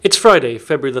It's Friday,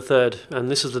 February the 3rd,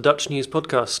 and this is the Dutch News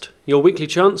Podcast, your weekly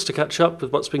chance to catch up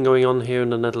with what's been going on here in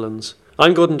the Netherlands.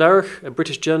 I'm Gordon Darragh, a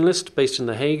British journalist based in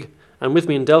The Hague, and with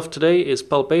me in Delft today is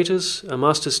Paul Peters, a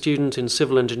master's student in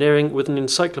civil engineering with an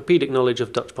encyclopedic knowledge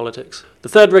of Dutch politics. The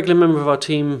third regular member of our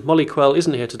team, Molly Quell,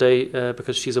 isn't here today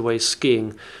because she's away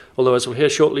skiing, although as we'll hear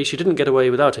shortly, she didn't get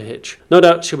away without a hitch. No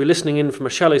doubt she'll be listening in from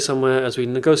a chalet somewhere as we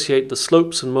negotiate the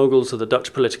slopes and moguls of the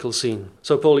Dutch political scene.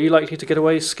 So Paul, are you likely to get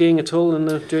away skiing at all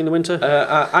during the winter?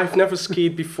 I've never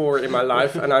skied before in my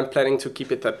life, and I'm planning to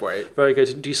keep it that way. Very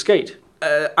good. Do you skate?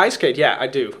 Ice skate, yeah, I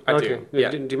do. Yeah.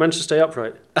 Do you manage to stay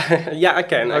upright? Yeah, I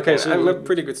can. So I'm a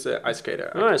pretty good ice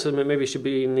skater. All right, so maybe you should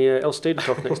be in the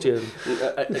Elfstedentocht next year.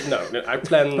 No, I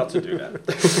plan not to do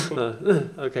that.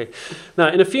 Okay. Now,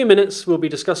 in a few minutes, we'll be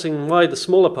discussing why the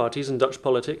smaller parties in Dutch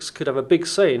politics could have a big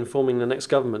say in forming the next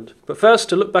government. But first,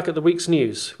 to look back at the week's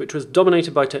news, which was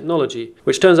dominated by technology,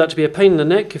 which turns out to be a pain in the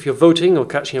neck if you're voting or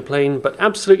catching a plane, but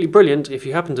absolutely brilliant if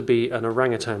you happen to be an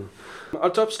orangutan. Our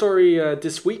top story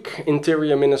this week,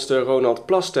 Interior Minister Ronald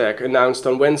Plasterk announced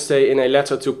on Wednesday in a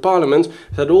letter to Parliament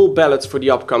that all ballots for the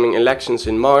upcoming elections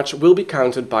in March will be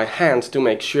counted by hand to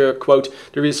make sure, quote,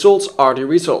 the results are the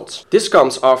results. This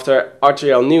comes after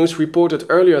RTL News reported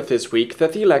earlier this week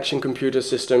that the election computer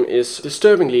system is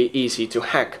disturbingly easy to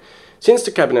hack. Since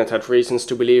the cabinet had reasons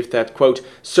to believe that, quote,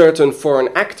 certain foreign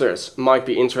actors might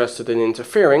be interested in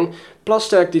interfering,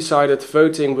 Plasterk decided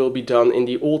voting will be done in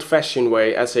the old-fashioned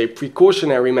way as a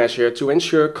precautionary measure to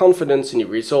ensure confidence in the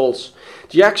results.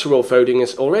 The actual voting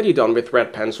is already done with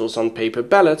red pencils on paper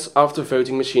ballots after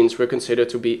voting machines were considered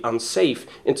to be unsafe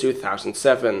in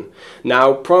 2007.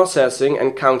 Now, processing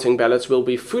and counting ballots will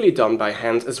be fully done by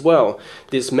hand as well.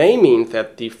 This may mean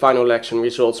that the final election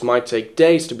results might take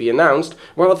days to be announced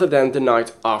rather than the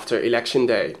night after election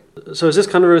day. So is this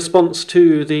kind of a response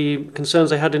to the concerns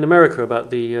they had in America about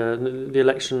the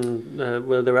election,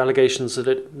 where there were allegations that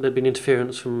there'd been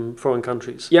interference from foreign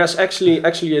countries? Yes, actually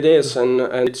it is, and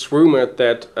it's rumored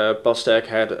that Plasterk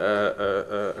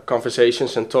had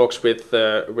conversations and talks with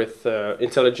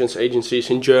intelligence agencies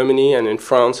in Germany and in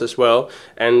France as well,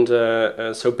 and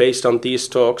so based on these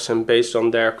talks and based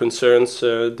on their concerns,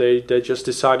 they just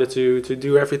decided to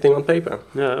do everything on paper.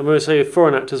 Yeah, and when we say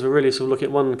foreign actors, we're really sort of looking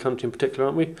at one country in particular,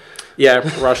 aren't we? Yeah,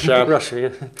 Russia. Russia,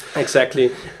 yeah.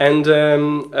 Exactly. And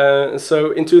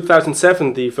so in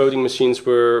 2007, the voting machines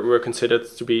were considered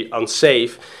to be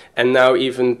unsafe. And now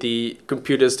even the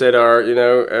computers that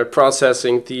are,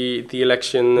 processing the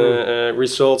election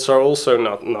results are also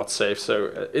not safe.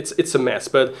 So it's a mess.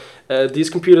 But these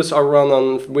computers are run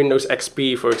on Windows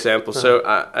XP, for example. So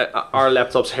our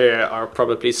laptops here are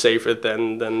probably safer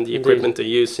than the equipment they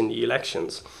use in the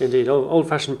elections. Indeed,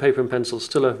 old-fashioned paper and pencil,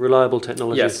 still a reliable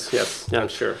technology. Yes, yeah. I'm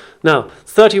sure. Now,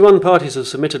 31 parties have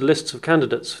submitted lists of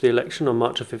candidates for the election on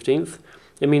March the 15th.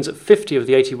 It means that 50 of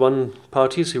the 81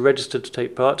 parties who registered to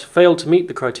take part failed to meet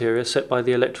the criteria set by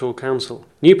the Electoral Council.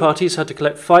 New parties had to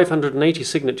collect 580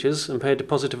 signatures and pay a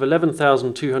deposit of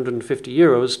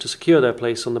 €11,250 to secure their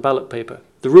place on the ballot paper.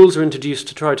 The rules are introduced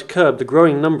to try to curb the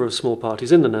growing number of small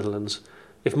parties in the Netherlands.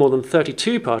 If more than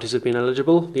 32 parties had been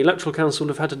eligible, the Electoral Council would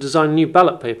have had to design a new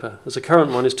ballot paper, as the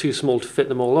current one is too small to fit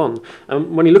them all on.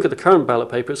 And when you look at the current ballot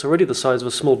paper, it's already the size of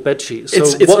a small bedsheet. So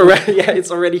it's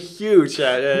already huge.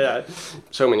 Yeah.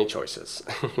 So many choices.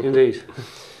 Indeed.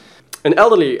 An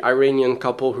elderly Iranian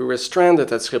couple who were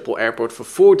stranded at Schiphol Airport for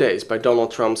 4 days by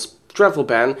Donald Trump's travel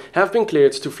ban have been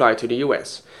cleared to fly to the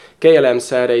US. KLM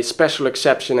said a special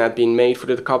exception had been made for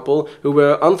the couple who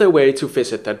were on their way to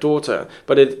visit their daughter,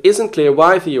 but it isn't clear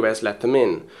why the US let them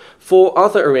in. 4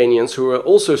 other Iranians who were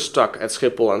also stuck at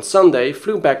Schiphol on Sunday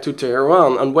flew back to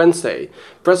Tehran on Wednesday.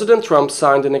 President Trump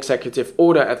signed an executive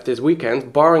order at this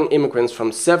weekend barring immigrants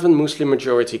from 7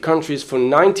 Muslim-majority countries for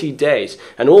 90 days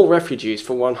and all refugees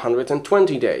for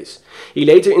 120 days. He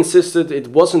later insisted it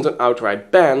wasn't an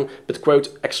outright ban, but, quote,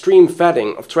 extreme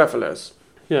vetting of travelers.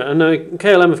 Yeah, and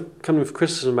KLM have come with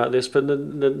criticism about this, but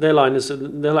their line is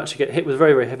that they'll actually get hit with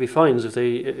very, very heavy fines if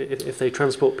they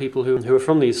transport people who are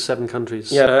from these 7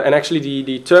 countries. Yeah, and actually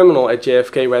the terminal at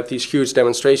JFK where these huge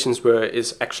demonstrations were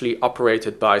is actually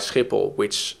operated by Schiphol,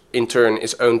 which in turn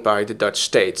is owned by the Dutch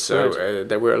state. So right.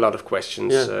 There were a lot of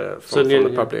questions from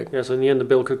the public. Yeah, so in the end the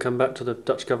bill could come back to the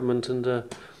Dutch government and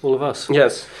all of us.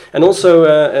 Yes, and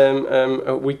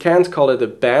also we can't call it a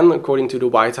ban according to the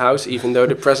White House, even though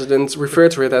the president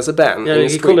referred to it as a ban. Yeah,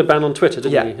 he called it a ban on Twitter,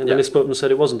 didn't he? And then the spokesman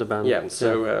said it wasn't a ban. Yeah,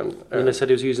 so... and then they said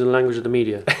he was using the language of the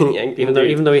media, yeah, even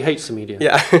though he hates the media.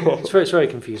 Yeah. It's very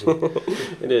confusing.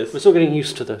 It is. We're still getting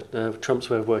used to the Trump's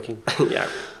way of working. Yeah.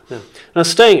 Yeah. Now,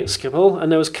 staying at Schiphol,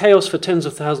 and there was chaos for tens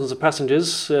of thousands of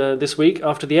passengers this week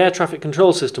after the air traffic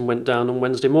control system went down on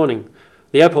Wednesday morning.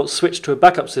 The airport switched to a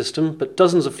backup system, but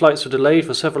dozens of flights were delayed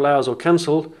for several hours or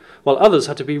cancelled, while others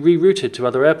had to be rerouted to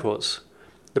other airports.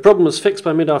 The problem was fixed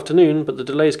by mid-afternoon, but the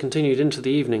delays continued into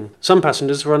the evening. Some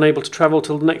passengers were unable to travel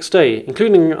till the next day,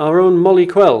 including our own Molly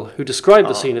Quell, who described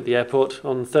the scene at the airport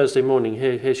on Thursday morning.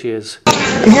 Here she is.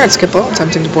 I'm here at Schiphol,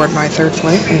 attempting to board my third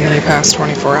flight in the past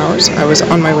 24 hours. I was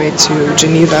on my way to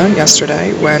Geneva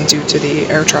yesterday when, due to the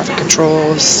air traffic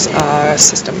controls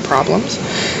system problems,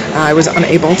 I was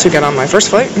unable to get on my first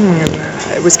flight.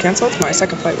 It was cancelled. My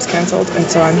second flight was cancelled, and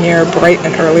so I'm here bright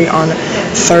and early on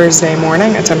Thursday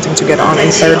morning, attempting to get on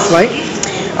a third flight.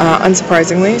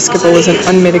 Unsurprisingly, Schiphol was an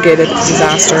unmitigated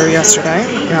disaster yesterday.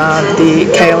 The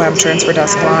KLM transfer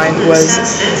desk line was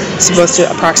supposed to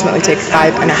approximately take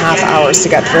 5.5 hours to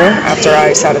get through. After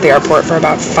I sat at the airport for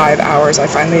about 5 hours, I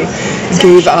finally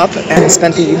gave up and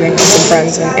spent the evening with some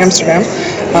friends in Amsterdam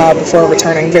before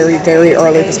returning very, very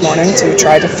early this morning to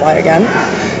try to fly again.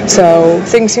 So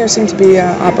things here seem to be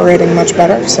operating much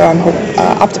better, so I'm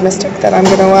optimistic that I'm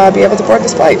going to be able to board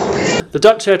this flight. The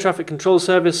Dutch Air Traffic Control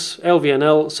Service,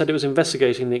 LVNL, said it was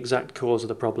investigating the exact cause of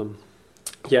the problem.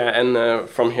 Yeah, and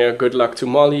from here, good luck to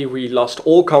Molly. We lost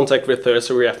all contact with her,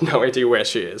 so we have no idea where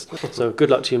she is. So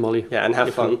good luck to you, Molly. Yeah, and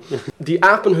have fun. The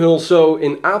Apenhul Zoo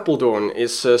in Apeldoorn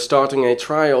is starting a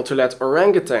trial to let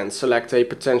orangutans select a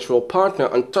potential partner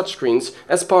on touchscreens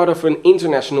as part of an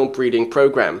international breeding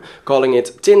program, calling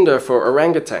it Tinder for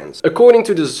Orangutans. According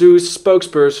to the zoo's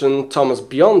spokesperson Thomas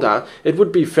Bionda, it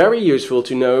would be very useful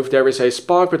to know if there is a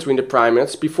spark between the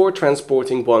primates before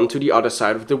transporting one to the other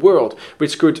side of the world,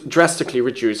 which could drastically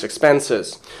reduce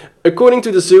expenses. According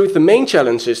to the zoo, the main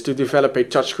challenge is to develop a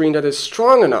touchscreen that is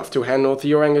strong enough to handle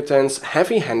the orangutan's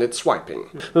heavy-handed swiping.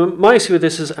 My issue with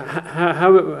this is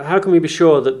how can we be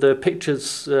sure that the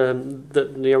pictures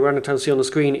that the orangutan see on the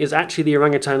screen is actually the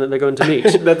orangutan that they're going to meet?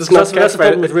 That's the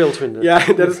problem with real Tinder. Yeah,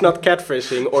 that is not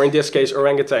catfishing, or in this case,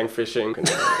 orangutan fishing.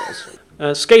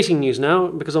 Skating news now,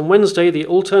 because on Wednesday the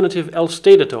alternative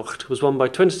Elfstedentocht was won by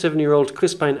 27-year-old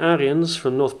Crispijn Ariens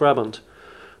from North Brabant.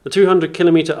 The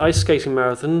 200-kilometre ice skating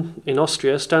marathon in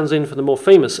Austria stands in for the more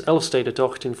famous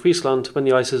Elfstedentocht in Friesland when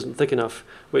the ice isn't thick enough,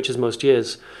 which is most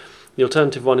years. The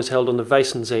alternative one is held on the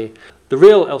Weissensee. The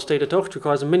real Elfstedentocht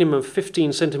requires a minimum of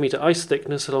 15 centimetre ice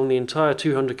thickness along the entire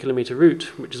 200-kilometre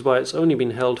route, which is why it's only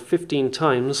been held 15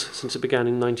 times since it began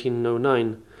in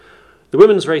 1909. The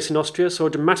women's race in Austria saw a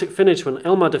dramatic finish when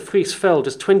Elma de Vries fell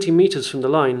just 20 metres from the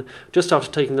line just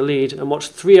after taking the lead and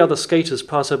watched 3 other skaters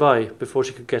pass her by before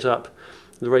she could get up.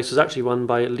 The race was actually won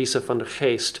by Lisa van der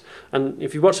Geest. And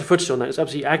if you watch the footage on that, it's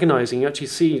absolutely agonising. You actually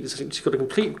see she's got a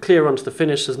complete clear run to the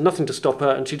finish. There's nothing to stop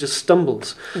her, and she just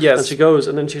stumbles. Yes. And she goes,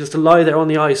 and then she has to lie there on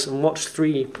the ice and watch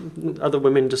 3 other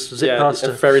women just zip past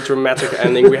her. A very dramatic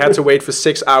ending. We had to wait for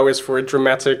 6 hours for a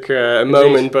dramatic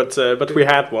moment, but we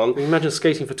had one. Imagine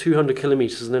skating for 200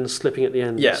 kilometres and then slipping at the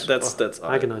end. Yeah, that's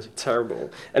agonising.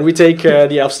 Terrible. And we take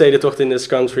the Elfstedentocht in this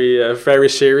country very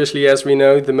seriously, as we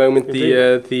know. The moment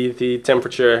the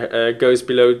temperature goes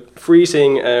below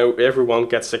freezing, everyone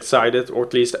gets excited, or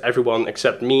at least everyone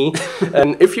except me.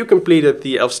 And if you completed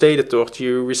the Elfstedentocht,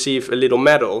 you receive a little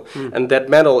medal, and that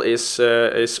medal is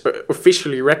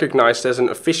officially recognized as an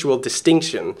official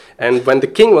distinction. And when the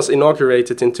king was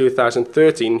inaugurated in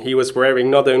 2013, he was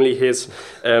wearing not only his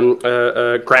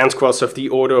Grand Cross of the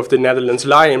Order of the Netherlands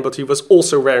Lion, but he was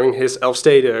also wearing his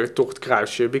Elfstedentocht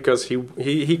kruisje, because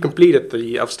he completed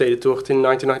the Elfstedentocht in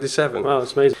 1997. Wow,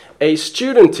 that's amazing. A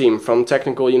student team from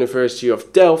Technical University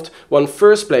of Delft won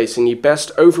first place in the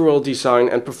Best Overall Design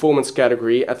and Performance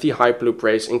category at the Hyperloop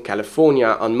race in California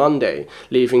on Monday,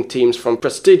 leaving teams from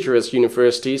prestigious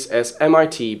universities as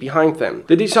MIT behind them.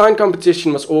 The design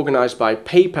competition was organized by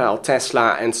PayPal,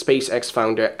 Tesla and SpaceX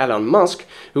founder Elon Musk,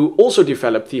 who also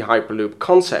developed the Hyperloop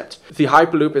concept. The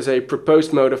Hyperloop is a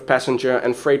proposed mode of passenger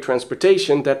and freight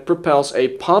transportation that propels a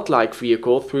pod-like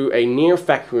vehicle through a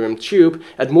near-vacuum tube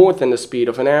at more than the speed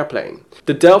of an airplane.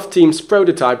 The Delft team's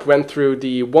prototype went through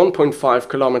the 1.5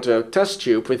 kilometer test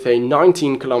tube with a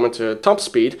 19 kilometer top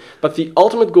speed, but the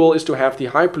ultimate goal is to have the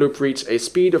Hyperloop reach a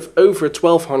speed of over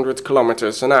 1200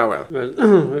 kilometers an hour.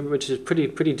 Which is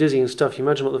pretty dizzying stuff. You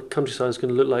imagine what the countryside is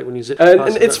going to look like when you zip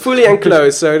past and it's fully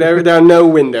enclosed, so there are no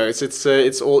windows. It's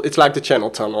like the Channel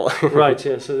Tunnel. Right,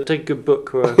 yeah. So take a good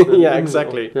book. Or yeah,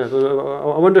 exactly. Yeah,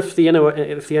 I wonder if the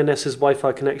NS's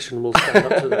Wi-Fi connection will stand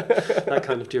up to that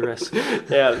kind of duress.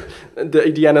 Yeah.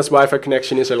 the NS Wi-Fi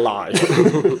connection is a lie.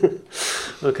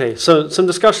 Okay, so some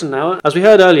discussion now. As we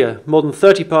heard earlier, more than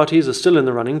 30 parties are still in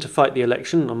the running to fight the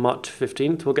election on March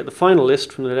 15th. We'll get the final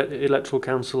list from the Electoral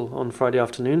Council on Friday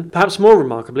afternoon. Perhaps more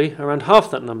remarkably, around half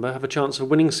that number have a chance of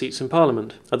winning seats in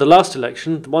Parliament. At the last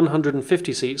election, the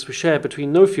 150 seats were shared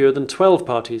between no fewer than 12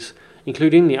 parties,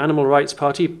 including the Animal Rights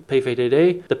Party,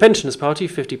 PVDD, the Pensioners Party,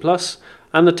 50+,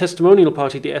 and the testimonial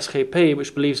party, the SGP,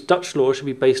 which believes Dutch law should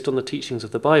be based on the teachings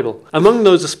of the Bible. Among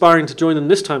those aspiring to join them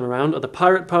this time around are the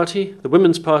Pirate Party, the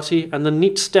Women's Party, and the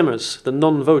Niet-Stemmers, the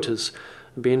non-voters.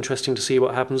 It'd be interesting to see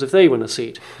what happens if they win a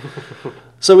seat.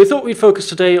 So we thought we'd focus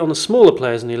today on the smaller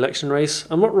players in the election race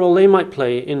and what role they might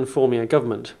play in forming a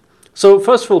government. So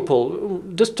first of all, Paul,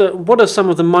 just what are some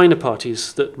of the minor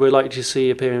parties that we're likely to see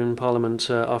appearing in Parliament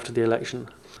after the election?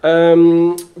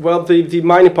 Well, the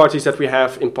minor parties that we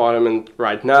have in Parliament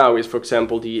right now is, for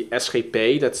example, the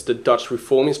SGP, that's the Dutch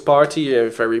Reformist Party, a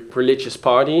very religious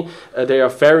party. They are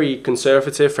very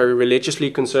conservative, very religiously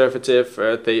conservative.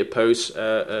 They oppose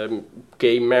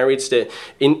gay marriage.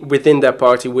 Within their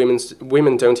party,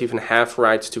 women don't even have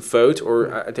rights to vote,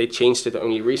 or they changed it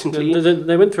only recently.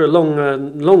 They went through a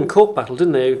long court battle,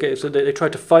 didn't they? So they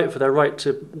tried to fight for their right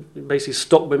to basically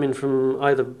stop women from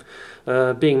either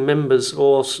being members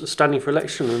or standing for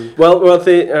election. Well,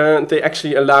 they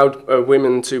actually allowed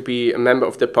women to be a member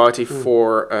of the party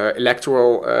for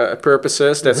electoral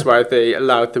purposes. That's why they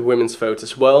allowed the women's vote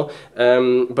as well.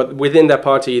 But within their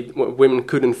party, women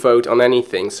couldn't vote on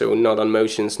anything, so not on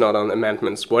motions, not on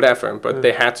amendments, whatever. But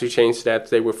they had to change that.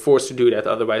 They were forced to do that,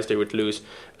 otherwise they would lose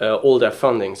all their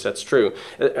fundings. That's true.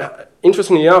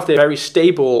 Interestingly enough, they're very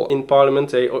stable in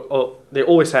Parliament. They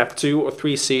always have 2 or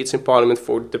 3 seats in Parliament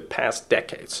for the past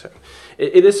decades. So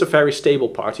it is a very stable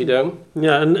party, though.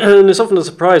 Yeah, and it's often a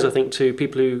surprise, I think, to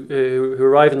people who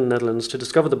arrive in the Netherlands to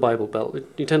discover the Bible Belt.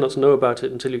 You tend not to know about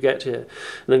it until you get here,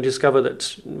 and then discover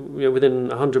that within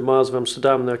 100 miles of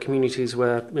Amsterdam there are communities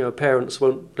where parents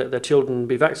won't let their children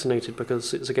be vaccinated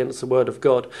because it's against the word of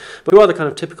God. But who are the kind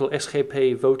of typical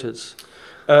SGP voters?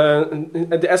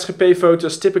 The SGP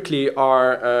voters typically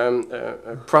are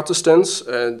Protestants.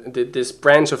 This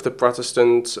branch of the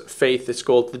Protestant faith is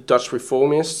called the Dutch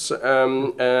Reformists,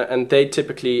 and they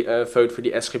typically vote for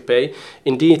the SGP.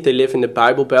 Indeed, they live in the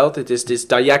Bible Belt. It is this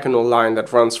diagonal line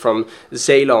that runs from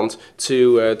Zeeland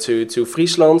to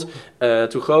Friesland,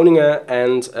 to Groningen,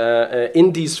 and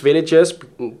in these villages,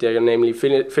 they are namely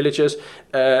villages,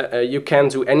 you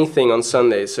can't do anything on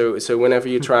Sunday. So whenever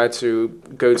you try to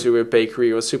go to a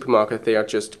bakery or a supermarket, they are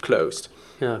just closed.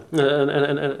 Yeah,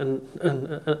 and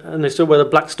they still wear the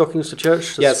black stockings to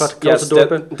church. Yes,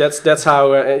 that's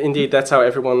how. Indeed, that's how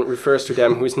everyone refers to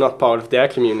them who is not part of their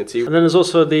community. And then there's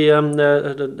also the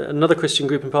another Christian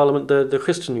group in Parliament, the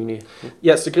ChristenUnie.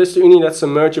 Yes, the ChristenUnie. That's a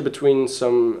merger between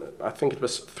I think it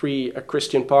was 3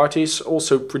 Christian parties,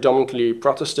 also predominantly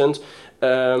Protestant.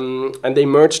 And they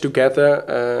merged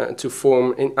together to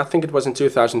form, I think it was in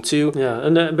 2002. Yeah,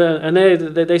 and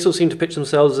they still seem to pitch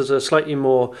themselves as a slightly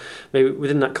more, maybe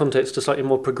within that context, a slightly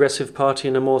more progressive party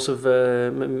and a more sort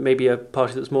of maybe a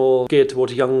party that's more geared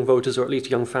towards young voters or at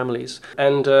least young families.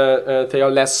 And they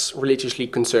are less religiously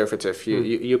conservative.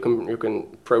 You can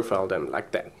profile them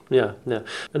like that. Yeah.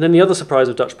 And then the other surprise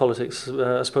of Dutch politics,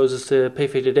 I suppose, is the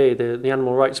PVDD, the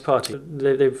Animal Rights Party.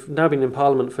 They've now been in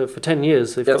Parliament for 10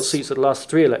 years. They've got seats at the last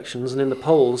 3 elections, and in the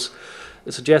polls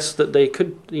it suggests that they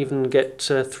could even get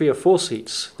 3 or 4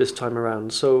 seats this time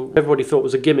around. So everybody thought it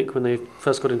was a gimmick when they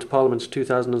first got into Parliament in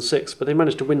 2006, but they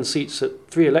managed to win seats at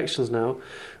 3 elections now,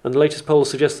 and the latest polls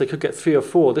suggest they could get 3 or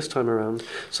 4 this time around.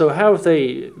 So how have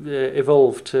they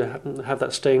evolved to have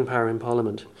that staying power in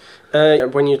Parliament?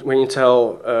 When you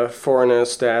tell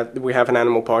foreigners that we have an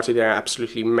animal party, they're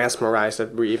absolutely mesmerized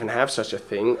that we even have such a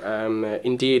thing.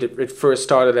 Indeed, it first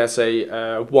started as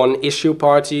a one-issue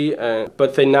party,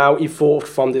 but they now evolved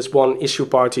from this one-issue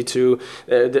party to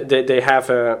they have,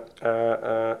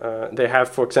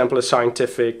 for example, a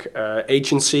scientific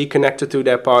agency connected to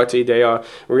their party. They are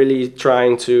really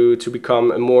trying to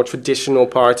become a more traditional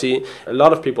party. A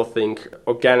lot of people think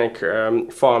organic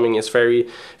farming is very,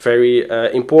 very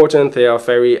important. They are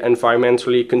very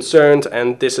environmentally concerned,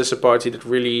 and this is a party that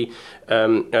really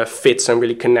fits and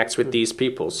really connects with these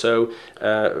people. So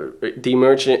the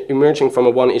emerging from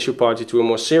a one-issue party to a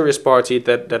more serious party,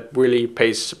 that really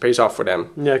pays off for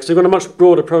them. Yeah, because they've got a much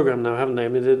broader program now, haven't they? I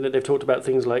mean, they've talked about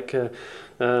things like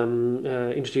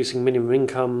introducing minimum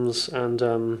incomes, and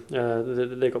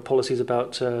they've got policies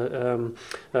about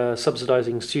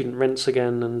subsidising student rents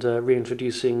again, and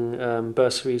reintroducing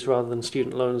bursaries rather than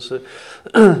student loans. So,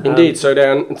 indeed, so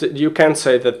you can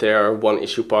say that they are a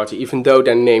one-issue party, even though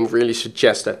their name really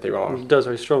suggests that they are. It does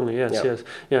very strongly, yes.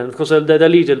 Yeah, and of course their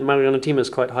leader, Marianne Thieme, is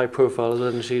quite high profile,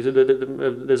 isn't she?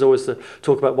 There's always the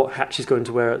talk about what hat she's going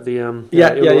to wear at the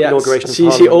inauguration of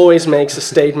Parliament. She always makes a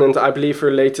statement. I believe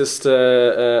her latest,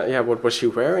 what was she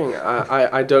wearing?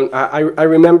 I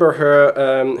remember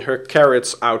her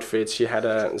carrots outfit. She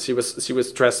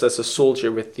was dressed as a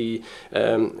soldier with the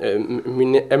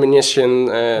ammunition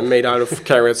made out of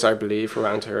carrots, I believe,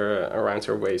 around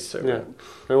her waist. So, yeah.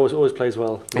 It always plays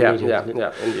well.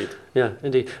 Indeed. Yeah,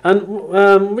 indeed. And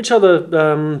which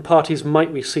other parties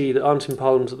might we see that aren't in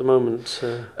Parliament at the moment?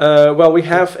 Well, we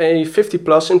have a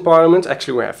 50+ in Parliament.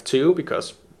 Actually, we have two,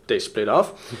 because they split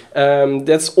off.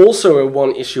 That's also a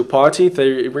one-issue party.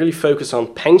 They really focus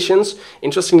on pensions.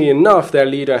 Interestingly enough, their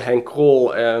leader, Henk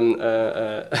Krol,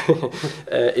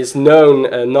 is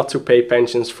known not to pay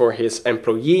pensions for his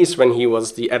employees when he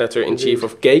was the editor-in-chief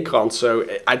of Gaykrant. So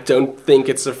I don't think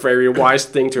it's a very wise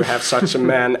thing to have such a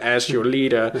man as your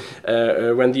leader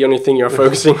when the only thing you're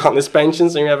focusing on is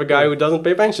pensions, and you have a guy who doesn't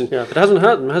pay pensions. Yeah, but it hasn't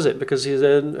hurt them, has it? Because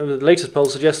the latest poll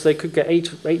suggests they could get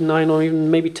 8, 9, or even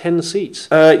maybe 10 seats.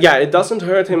 It doesn't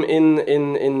hurt him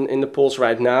in the polls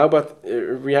right now, but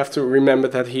we have to remember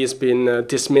that he has been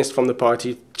dismissed from the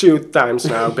party 2 times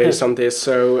now based on this.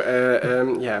 So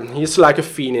he's like a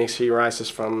phoenix. He rises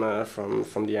from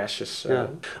the ashes.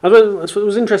 What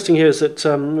was interesting here is that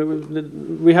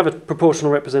we have a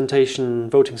proportional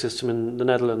representation voting system in the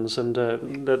Netherlands, and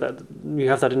that you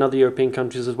have that in other European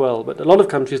countries as well. But a lot of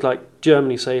countries like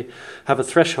Germany, say, have a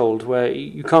threshold where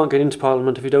you can't get into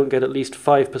Parliament if you don't get at least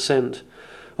 5%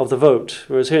 of the vote,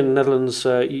 whereas here in the Netherlands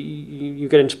you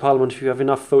get into Parliament if you have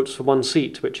enough votes for one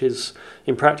seat, which is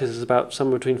in practice is about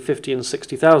somewhere between 50 and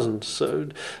 60,000. So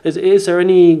is there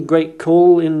any great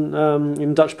call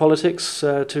in Dutch politics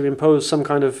to impose some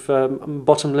kind of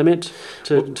bottom limit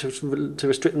to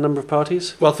restrict the number of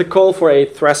parties? Well, the call for a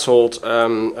threshold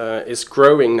is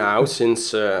growing now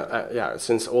since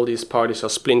all these parties are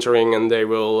splintering and they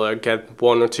will get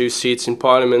 1 or 2 seats in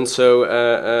Parliament. So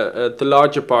the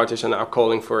larger parties are now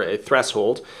calling for a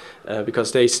threshold.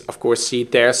 Because they, of course, see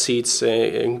their seats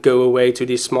go away to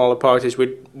these smaller parties,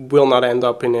 which will not end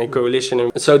up in a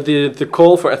coalition. So the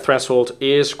call for a threshold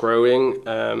is growing.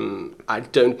 I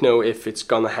don't know if it's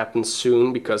going to happen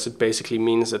soon, because it basically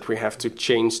means that we have to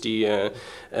change the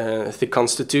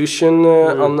constitution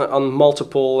on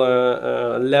multiple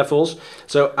levels.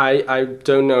 So I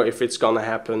don't know if it's going to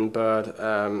happen, but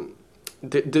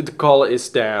the call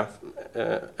is there.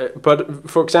 But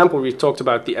for example, we talked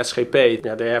about the SGP.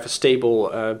 They have a stable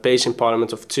base in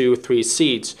Parliament of 2 or 3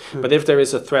 seats. But if there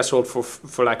is a threshold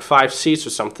for like 5 seats or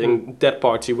something, that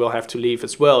party will have to leave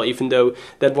as well, even though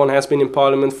that one has been in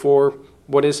Parliament for,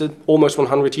 what is it, almost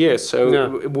 100 years.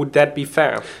 So would that be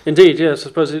fair? Indeed, yes. I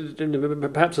suppose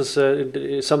perhaps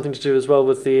it's something to do as well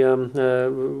with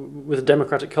the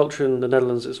democratic culture in the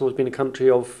Netherlands. It's always been a country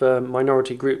of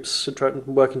minority groups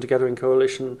working together in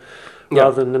coalition,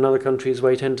 rather than in other countries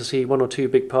where you tend to see 1 or 2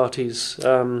 big parties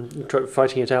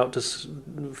fighting it out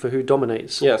for who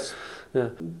dominates. Yes. Yeah.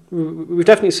 We've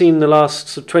definitely seen in the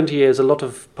last 20 years a lot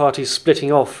of parties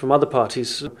splitting off from other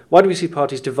parties. Why do we see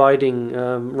parties dividing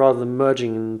rather than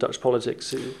merging in Dutch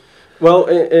politics? Well,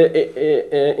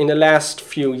 in the last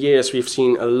few years, we've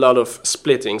seen a lot of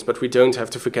splittings, but we don't have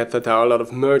to forget that there are a lot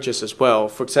of mergers as well.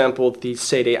 For example, the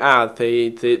CDA,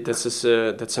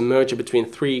 that's a merger between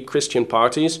 3 Christian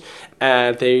parties.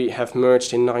 They have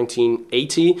merged in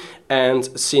 1980, and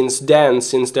since then,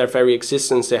 since their very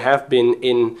existence, they have been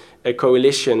in a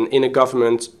coalition, in a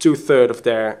government, 2/3 of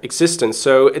their existence.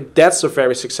 So that's a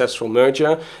very successful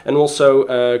merger. And also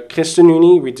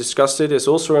ChristenUnie, we discussed it, is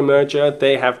also a merger.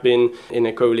 They have been in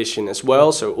a coalition as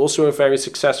well, so also a very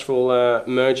successful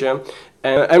merger.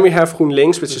 And we have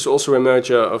GroenLinks, which is also a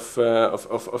merger of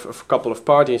a couple of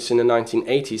parties in the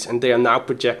 1980s, and they are now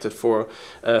projected for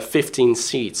 15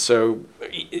 seats. So,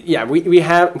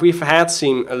 we've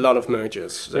seen a lot of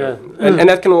mergers, so, and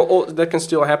that can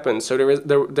still happen. So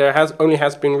there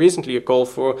has been recently a call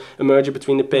for a merger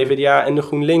between the PvdA and the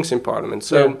GroenLinks in Parliament.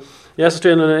 So. Yeah. Yes, it's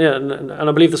true, and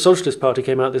I believe the Socialist Party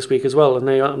came out this week as well, and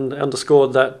they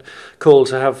underscored that call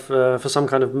to have for some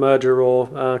kind of merger or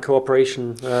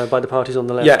cooperation by the parties on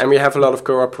the left. Yeah, and we have a lot of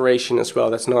cooperation as well.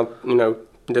 That's not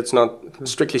That's not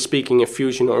strictly speaking a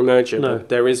fusion or a merger, No. but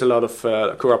there is a lot of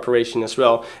cooperation as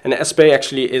well. And the SP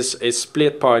actually is a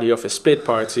split party of a split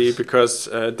party, because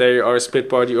they are a split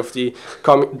party of the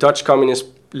Dutch Communist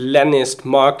Leninist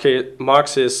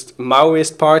Marxist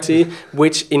Maoist Party,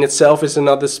 which in itself is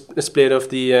another split of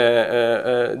the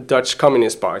Dutch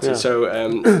Communist Party. Yeah. So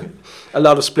a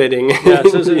lot of splitting. Yeah,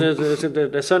 so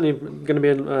there's certainly going to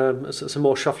be some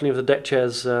more shuffling of the deck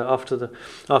chairs after the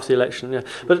election. Yeah,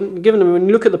 but given when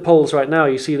you look at the polls right now,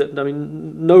 you see that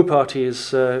no party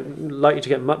is likely to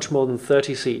get much more than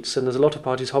 30 seats, and there's a lot of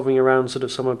parties hovering around sort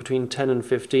of somewhere between 10 and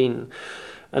 15.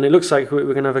 And it looks like we're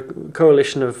going to have a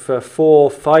coalition of 4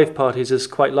 or 5 parties is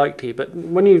quite likely. But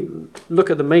when you look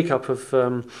at the makeup of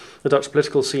the Dutch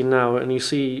political scene now, and you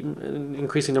see an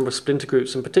increasing number of splinter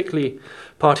groups, and particularly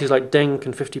parties like DENK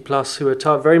and 50+, who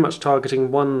are very much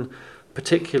targeting one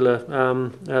particular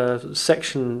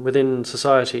section within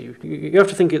society, you have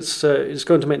to think it's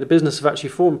going to make the business of actually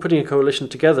putting a coalition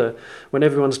together when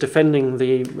everyone's defending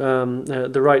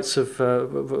the rights of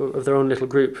their own little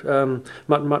group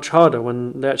much harder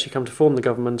when they actually come to form the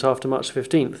government after March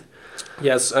 15th.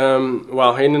 Yes,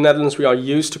 well, here in the Netherlands we are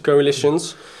used to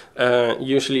coalitions.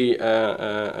 Usually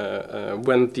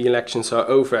when the elections are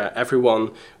over,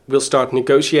 everyone will start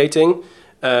negotiating.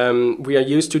 We are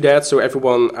used to that, so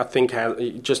everyone, I think,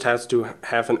 has to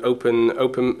have an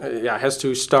has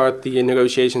to start the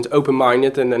negotiations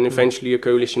open-minded, and then eventually a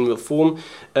coalition will form.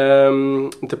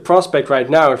 The prospect right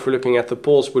now, if we're looking at the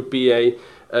polls, would be a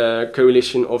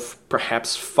coalition of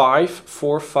perhaps 4,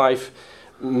 5,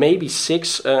 maybe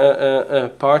 6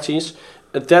 parties.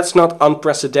 That's not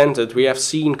unprecedented. We have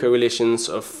seen coalitions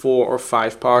of 4 or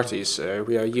 5 parties.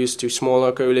 We are used to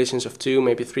smaller coalitions of 2,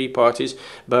 maybe 3 parties,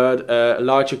 but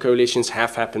larger coalitions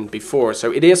have happened before.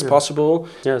 So it is possible.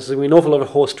 Yeah, so an awful lot of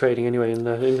horse trading anyway in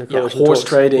the coalition horse talks.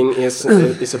 trading is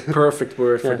a perfect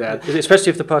word for that. Especially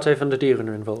if the Partij van de Dieren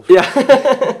are involved. Yeah,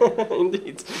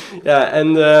 indeed. Yeah,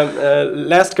 and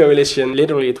last coalition,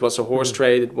 literally, it was a horse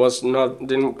trade. It was not.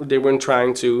 They weren't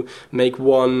trying to make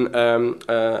one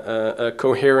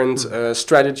coherent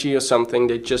strategy or something.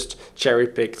 They just cherry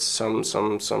picked some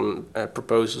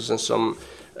proposals and some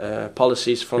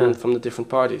policies from the different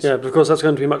parties. Yeah, but of course that's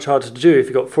going to be much harder to do if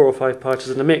you've got 4 or 5 parties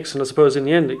in the mix, and I suppose in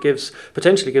the end it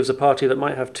potentially gives a party that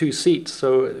might have 2 seats,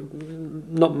 so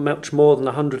not much more than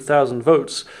 100,000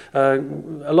 votes, a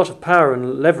lot of power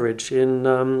and leverage in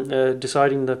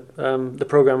deciding the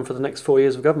programme for the next 4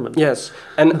 years of government. Yes,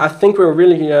 and I think we're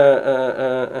really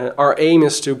our aim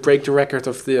is to break the record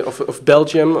of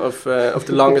Belgium of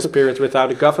the longest period without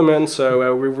a government.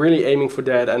 So we're really aiming for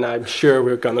that, and I'm sure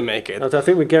we're gonna make it. I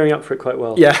think we're gearing up for it quite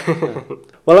well. Yeah.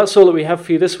 Well, that's all that we have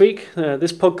for you this week.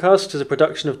 This podcast is a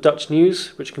production of Dutch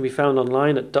News, which can be found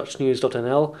online at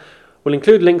dutchnews.nl. We'll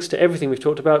include links to everything we've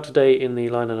talked about today in the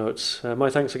liner notes. My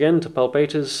thanks again to Paul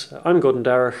Peters. I'm Gordon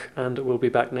Darragh, and we'll be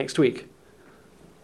back next week.